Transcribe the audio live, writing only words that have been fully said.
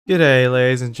G'day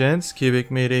ladies and gents,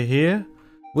 Cubic Media here.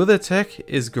 Wither Tech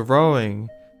is growing,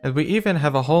 and we even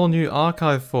have a whole new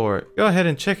archive for it. Go ahead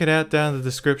and check it out down in the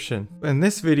description. In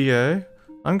this video,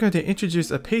 I'm going to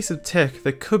introduce a piece of tech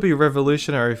that could be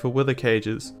revolutionary for wither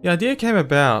cages. The idea came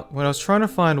about when I was trying to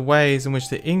find ways in which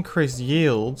to increase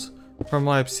yields from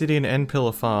my obsidian end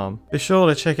pillar farm. Be sure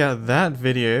to check out that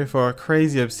video for a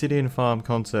crazy obsidian farm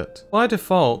concept. By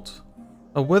default,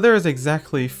 a wither is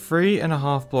exactly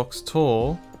 3.5 blocks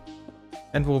tall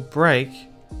and will break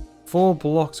 4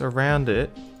 blocks around it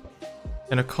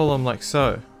in a column like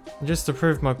so. And just to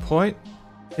prove my point,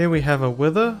 here we have a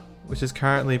wither which is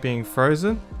currently being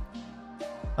frozen.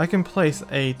 I can place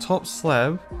a top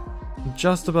slab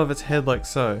just above its head like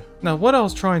so. Now what I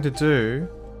was trying to do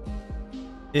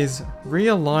is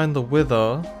realign the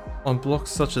wither on blocks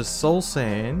such as soul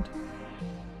sand,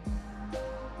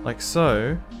 like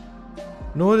so,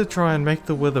 in order to try and make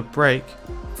the wither break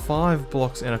 5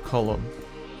 blocks in a column.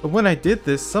 But when I did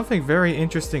this, something very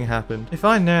interesting happened. If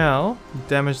I now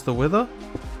damage the wither,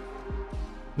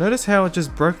 notice how it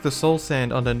just broke the soul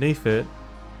sand underneath it,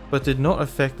 but did not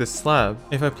affect the slab.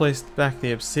 If I placed back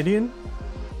the obsidian,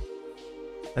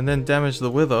 and then damage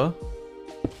the wither,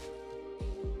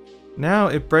 now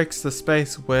it breaks the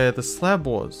space where the slab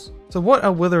was. So what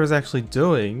our wither is actually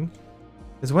doing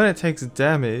is when it takes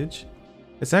damage,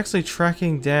 it's actually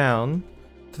tracking down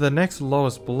to the next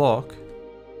lowest block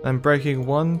and breaking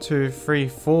 1, 2, 3,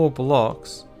 4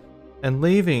 blocks and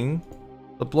leaving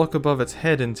the block above its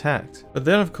head intact. But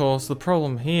then of course the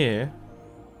problem here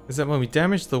is that when we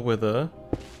damage the wither,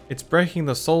 it's breaking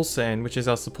the soul sand, which is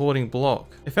our supporting block.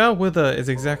 If our wither is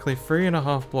exactly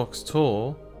 3.5 blocks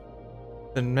tall,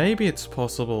 then maybe it's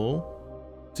possible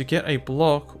to get a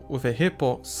block with a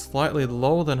hitbox slightly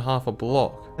lower than half a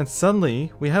block. And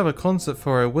suddenly we have a concept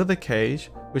for a wither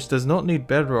cage which does not need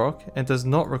bedrock and does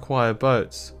not require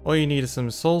boats. All you need is some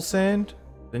soul sand,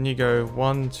 then you go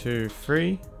 1, 2,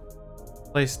 3,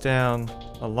 place down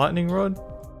a lightning rod,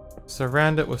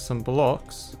 surround it with some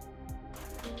blocks,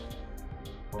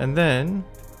 and then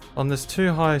on this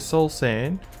 2 high soul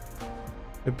sand,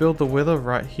 we build the wither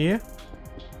right here,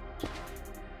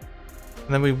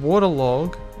 and then we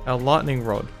waterlog our lightning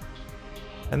rod.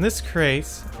 And this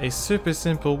creates a super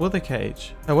simple wither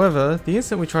cage. However, the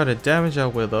instant we try to damage our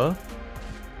wither,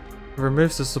 it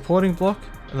removes the supporting block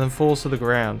and then falls to the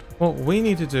ground. What we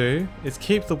need to do is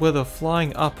keep the wither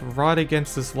flying up right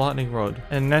against this lightning rod.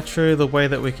 And naturally the way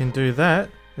that we can do that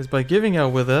is by giving our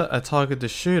wither a target to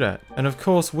shoot at. And of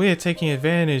course we are taking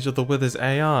advantage of the wither's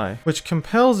AI, which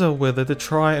compels our wither to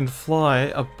try and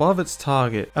fly above its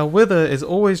target. Our wither is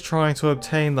always trying to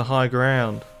obtain the high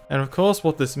ground. And of course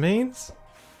what this means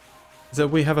is that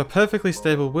we have a perfectly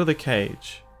stable wither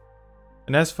cage.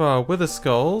 And as for our wither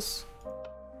skulls,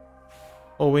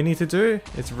 all we need to do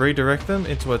is redirect them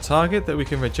into a target that we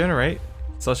can regenerate,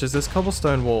 such as this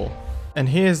cobblestone wall. And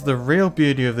here's the real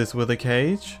beauty of this wither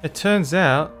cage. It turns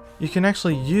out you can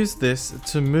actually use this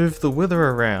to move the wither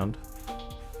around.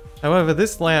 However,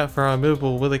 this layout for our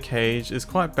movable wither cage is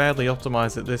quite badly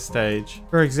optimized at this stage.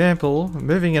 For example,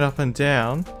 moving it up and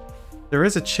down, there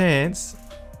is a chance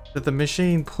that the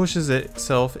machine pushes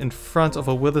itself in front of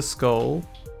a wither skull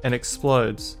and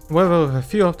explodes. However, with a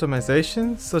few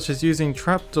optimizations, such as using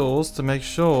trapdoors to make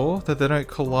sure that they don't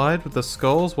collide with the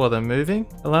skulls while they're moving,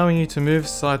 allowing you to move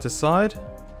side to side,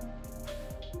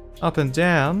 up and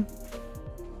down,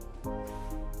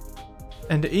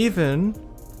 and even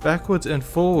backwards and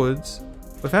forwards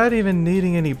without even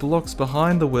needing any blocks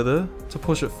behind the wither to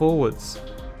push it forwards.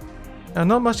 Now,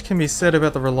 not much can be said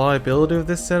about the reliability of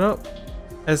this setup,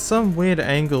 as some weird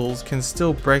angles can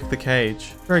still break the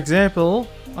cage. For example,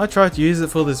 I tried to use it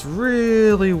for this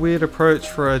really weird approach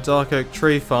for a dark oak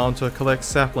tree farm to collect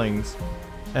saplings.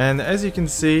 And as you can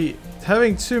see,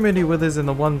 having too many withers in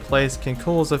the one place can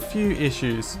cause a few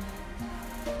issues.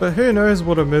 But who knows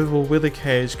what a movable wither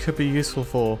cage could be useful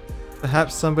for.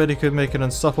 Perhaps somebody could make an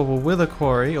unstoppable wither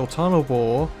quarry or tunnel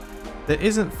bore that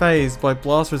isn't phased by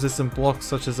blast resistant blocks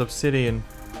such as obsidian.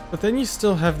 But then you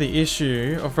still have the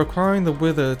issue of requiring the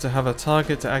wither to have a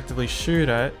target to actively shoot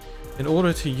at in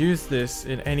order to use this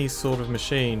in any sort of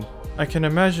machine. I can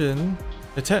imagine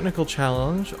the technical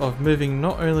challenge of moving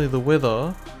not only the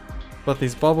wither, but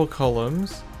these bubble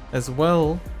columns, as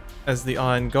well as the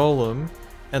iron golem,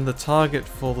 and the target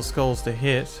for the skulls to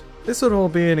hit. This would all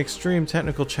be an extreme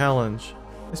technical challenge,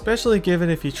 especially given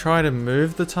if you try to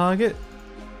move the target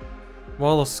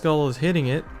while a skull is hitting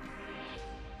it,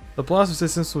 the blast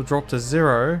resistance will drop to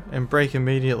 0 and break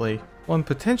immediately. One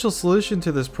potential solution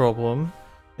to this problem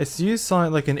is to use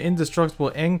something like an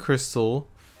indestructible end crystal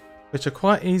which are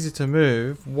quite easy to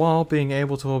move while being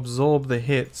able to absorb the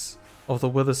hits of the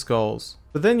wither skulls.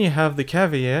 But then you have the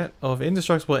caveat of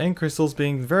indestructible end crystals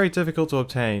being very difficult to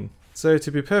obtain. So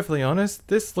to be perfectly honest,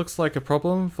 this looks like a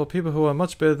problem for people who are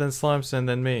much better than slimestone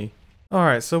than me.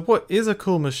 Alright, so what is a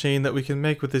cool machine that we can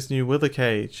make with this new wither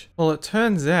cage? Well, it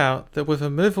turns out that with a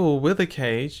movable wither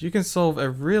cage, you can solve a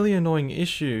really annoying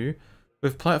issue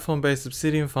with platform-based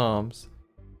obsidian farms.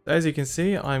 As you can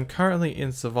see, I'm currently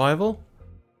in survival.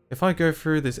 If I go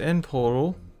through this end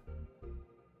portal,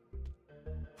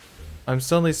 I'm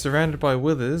suddenly surrounded by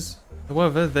withers.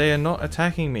 However, they are not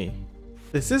attacking me.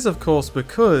 This is of course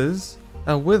because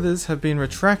our withers have been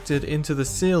retracted into the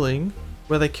ceiling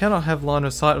where they cannot have line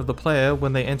of sight of the player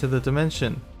when they enter the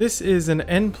dimension. This is an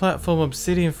end platform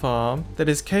obsidian farm that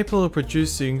is capable of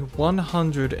producing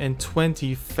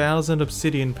 120,000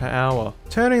 obsidian per hour.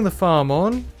 Turning the farm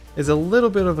on is a little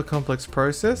bit of a complex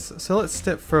process, so let's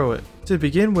step through it. To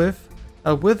begin with,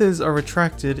 our withers are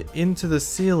retracted into the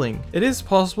ceiling. It is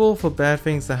possible for bad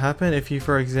things to happen if you,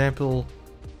 for example,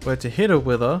 were to hit a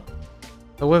wither.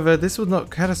 However, this would not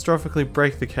catastrophically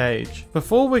break the cage.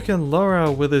 Before we can lower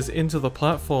our withers into the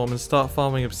platform and start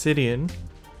farming obsidian,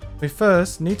 we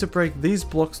first need to break these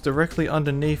blocks directly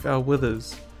underneath our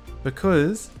withers,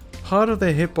 because part of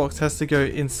their hitbox has to go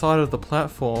inside of the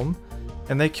platform,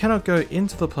 and they cannot go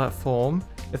into the platform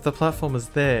if the platform is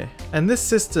there. And this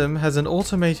system has an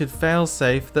automated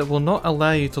failsafe that will not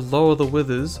allow you to lower the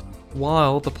withers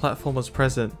while the platform is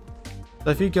present. So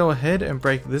if you go ahead and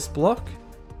break this block,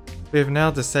 we have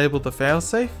now disabled the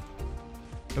failsafe,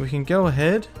 and we can go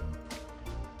ahead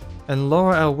and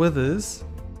lower our withers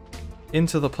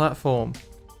into the platform.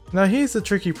 Now here's the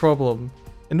tricky problem.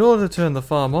 In order to turn the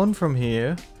farm on from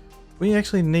here, we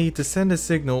actually need to send a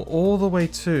signal all the way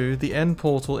to the end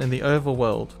portal in the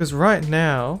overworld. Because right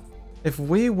now, if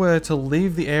we were to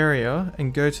leave the area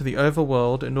and go to the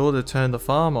overworld in order to turn the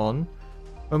farm on,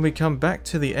 when we come back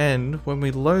to the end, when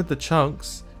we load the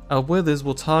chunks, our withers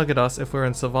will target us if we're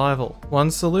in survival. One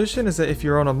solution is that if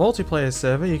you're on a multiplayer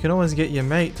server, you can always get your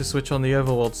mate to switch on the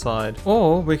overworld side.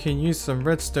 Or we can use some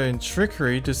redstone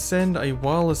trickery to send a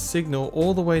wireless signal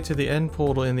all the way to the end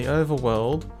portal in the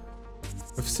overworld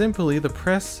with simply the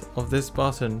press of this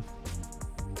button.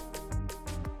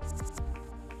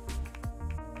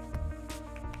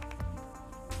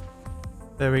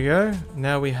 There we go.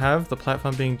 Now we have the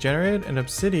platform being generated, and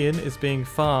obsidian is being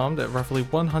farmed at roughly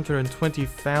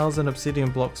 120,000 obsidian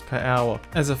blocks per hour.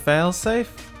 As a failsafe,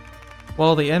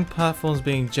 while the end platform is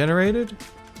being generated,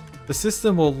 the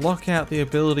system will lock out the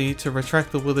ability to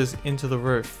retract the withers into the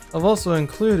roof. I've also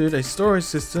included a storage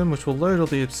system which will load all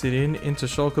the obsidian into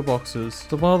shulker boxes.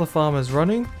 So while the farm is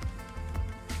running,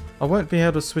 I won't be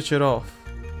able to switch it off.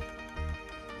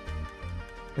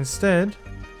 Instead,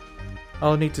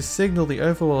 I'll need to signal the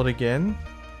overworld again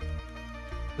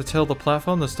to tell the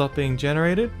platform to stop being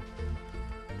generated.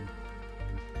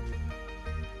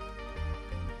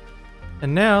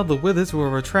 And now the withers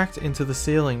will retract into the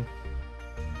ceiling.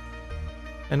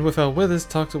 And with our withers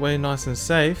tucked away nice and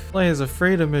safe, players are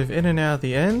free to move in and out of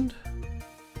the end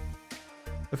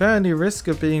without any risk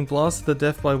of being blasted to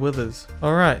death by withers.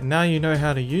 Alright, now you know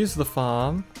how to use the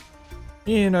farm.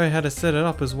 You know how to set it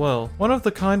up as well. One of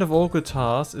the kind of awkward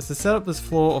tasks is to set up this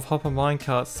floor of hopper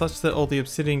minecarts such that all the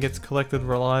obsidian gets collected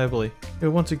reliably. We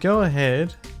want to go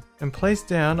ahead and place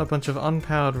down a bunch of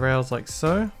unpowered rails like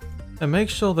so, and make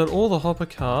sure that all the hopper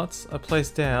carts are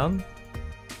placed down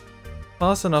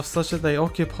fast enough such that they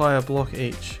occupy a block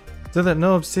each, so that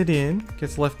no obsidian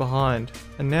gets left behind.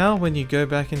 And now when you go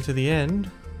back into the end,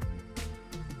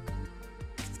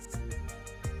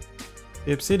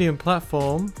 the obsidian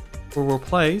platform will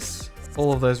replace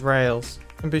all of those rails.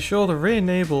 And be sure to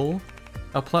re-enable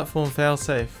our platform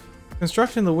failsafe.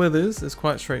 Constructing the withers is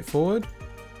quite straightforward.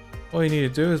 All you need to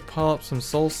do is pile up some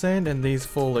soul sand in these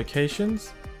 4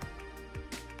 locations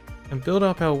and build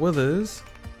up our withers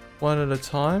one at a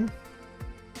time,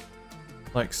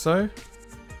 like so.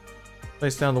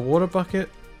 Place down the water bucket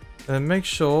and then make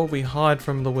sure we hide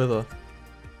from the wither.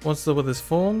 Once the wither's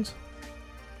formed,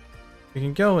 we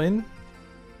can go in,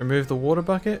 remove the water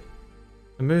bucket,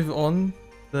 and move on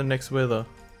to the next wither.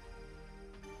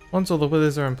 Once all the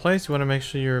withers are in place, you want to make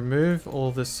sure you remove all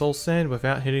of this soul sand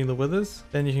without hitting the withers.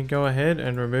 Then you can go ahead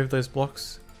and remove those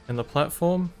blocks in the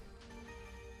platform.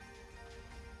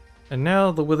 And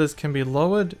now the withers can be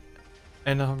lowered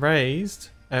and raised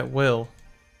at will.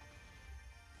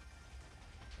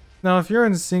 Now if you're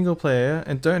in single player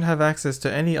and don't have access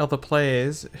to any other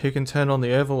players who can turn on the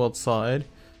overworld side,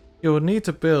 you will need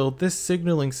to build this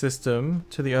signaling system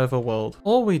to the overworld.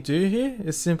 All we do here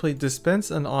is simply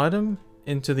dispense an item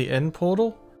into the end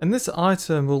portal and this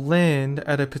item will land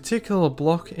at a particular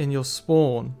block in your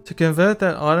spawn. To convert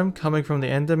that item coming from the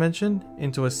end dimension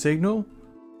into a signal,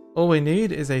 all we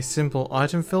need is a simple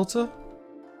item filter,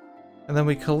 and then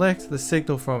we collect the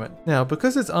signal from it. Now,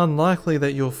 because it's unlikely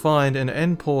that you'll find an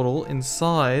end portal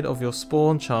inside of your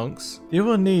spawn chunks, you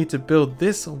will need to build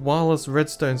this wireless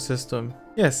redstone system.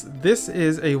 Yes, this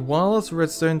is a wireless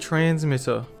redstone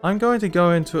transmitter. I'm going to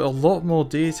go into a lot more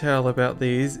detail about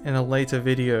these in a later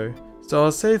video, so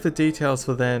I'll save the details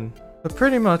for then. But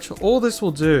pretty much all this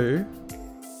will do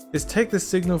is take the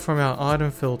signal from our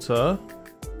item filter,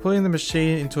 putting the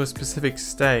machine into a specific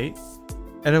state,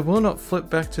 and it will not flip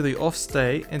back to the off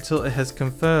state until it has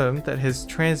confirmed that it has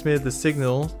transmitted the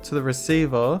signal to the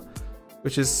receiver,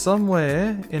 which is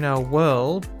somewhere in our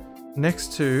world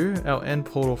next to our end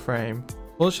portal frame.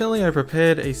 Fortunately, I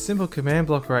prepared a simple command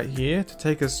block right here to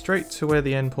take us straight to where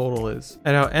the end portal is.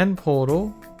 At our end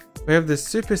portal, we have this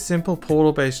super simple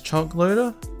portal based chunk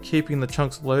loader, keeping the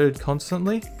chunks loaded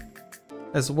constantly,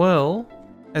 as well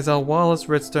as our wireless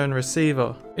redstone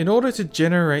receiver. In order to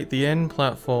generate the end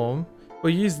platform,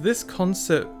 we use this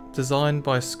concept designed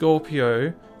by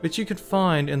Scorpio, which you can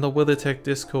find in the WitherTech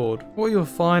Discord. What you'll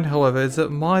find, however, is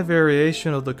that my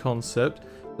variation of the concept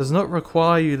does not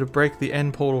require you to break the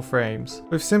end portal frames.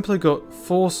 We've simply got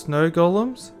 4 snow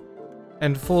golems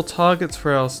and 4 targets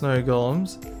for our snow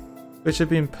golems, which have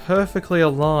been perfectly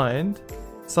aligned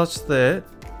such that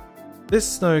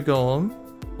this snow golem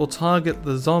will target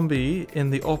the zombie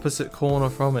in the opposite corner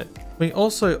from it. We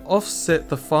also offset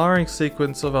the firing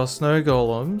sequence of our snow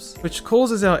golems, which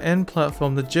causes our end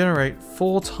platform to generate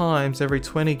 4 times every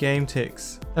 20 game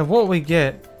ticks. And what we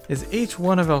get is each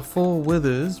one of our 4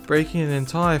 withers breaking an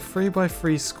entire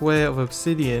 3x3 square of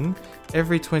obsidian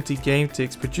every 20 game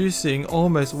ticks, producing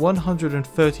almost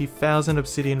 130,000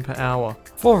 obsidian per hour.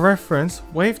 For reference,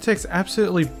 WaveTech's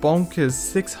absolutely bonkers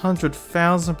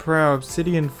 600,000 per hour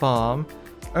obsidian farm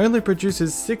only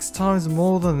produces 6 times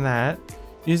more than that,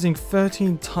 using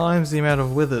 13 times the amount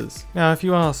of withers. Now, if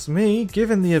you ask me,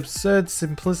 given the absurd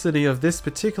simplicity of this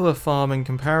particular farm in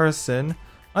comparison,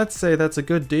 I'd say that's a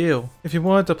good deal. If you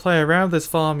wanted to play around this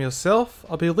farm yourself,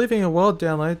 I'll be leaving a world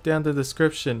download down the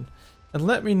description, and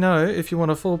let me know if you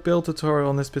want a full build tutorial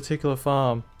on this particular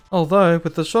farm. Although,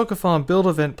 with the Shulker Farm build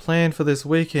event planned for this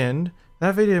weekend,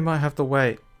 that video might have to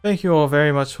wait. Thank you all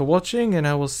very much for watching, and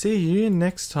I will see you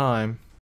next time.